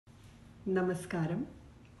Namaskaram.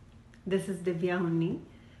 This is Divyaa Unni,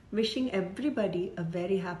 wishing everybody a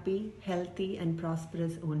very happy, healthy and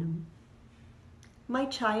prosperous Onam. My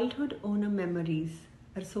childhood Onam memories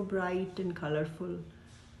are so bright and colorful.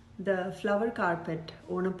 The flower carpet,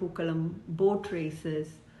 Onapookalam, boat races,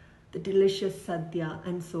 the delicious sadhya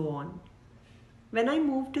and so on. When I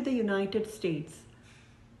moved to the United States,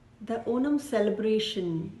 the Onam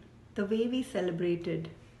celebration, the way we celebrated,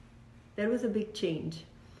 there was a big change.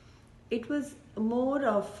 It was more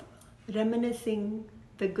of reminiscing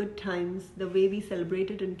the good times, the way we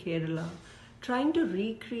celebrated in Kerala, trying to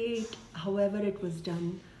recreate however it was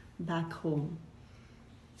done back home.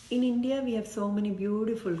 In India, we have so many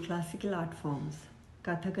beautiful classical art forms.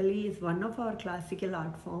 Kathakali is one of our classical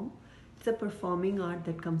art form. It's a performing art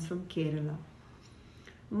that comes from Kerala.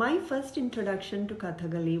 My first introduction to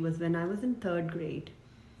Kathakali was when I was in 3rd grade.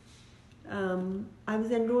 I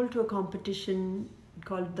was enrolled to a competition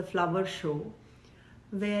called the Flower Show,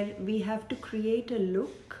 where we have to create a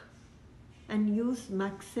look and use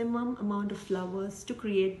maximum amount of flowers to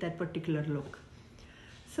create that particular look.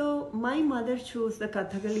 So my mother chose the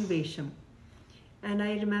Kathakali Vesham, and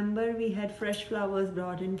I remember we had fresh flowers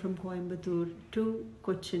brought in from Coimbatore to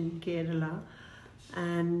Cochin, Kerala,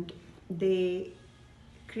 and they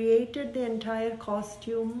created the entire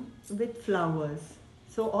costume with flowers.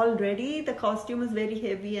 So already the costume is very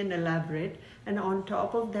heavy and elaborate, and on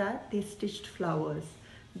top of that they stitched flowers.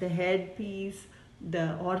 The headpiece,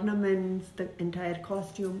 the ornaments, the entire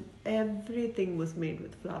costume, everything was made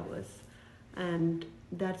with flowers. And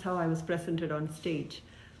that's how I was presented on stage.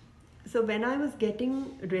 So when I was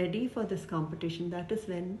getting ready for this competition, that is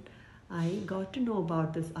when I got to know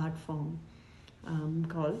about this art form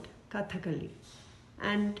called Kathakali.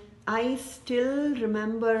 And I still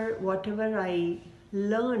remember whatever I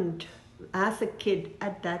learned as a kid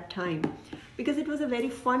at that time, because it was a very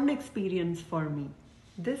fun experience for me.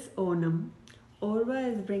 This Onam,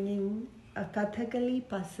 Aurva is bringing a Kathakali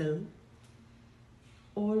puzzle.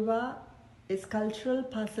 Aurva is cultural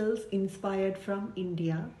puzzles inspired from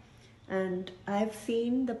India, and I've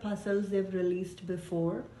seen the puzzles they've released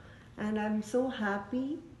before, and I'm so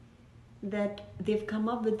happy that they've come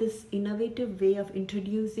up with this innovative way of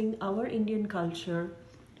introducing our Indian culture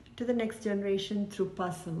to the next generation through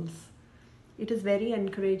puzzles. It is very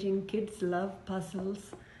encouraging. Kids love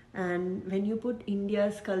puzzles, and when you put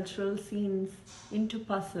India's cultural scenes into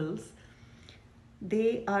puzzles,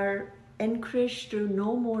 they are encouraged to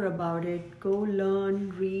know more about it, go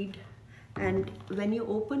learn, read. And when you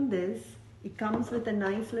open this, it comes with a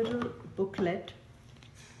nice little booklet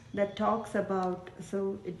that talks about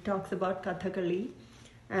Kathakali,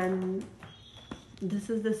 and this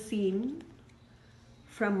is the scene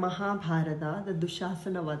from Mahabharata, the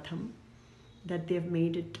Dushasana Vatham, that they've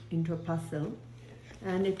made it into a puzzle.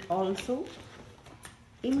 And it also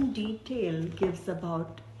in detail gives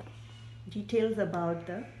details about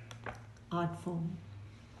the art form.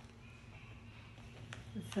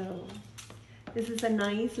 So this is a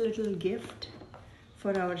nice little gift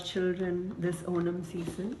for our children this Onam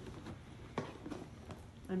season.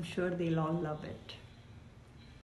 I'm sure they'll all love it.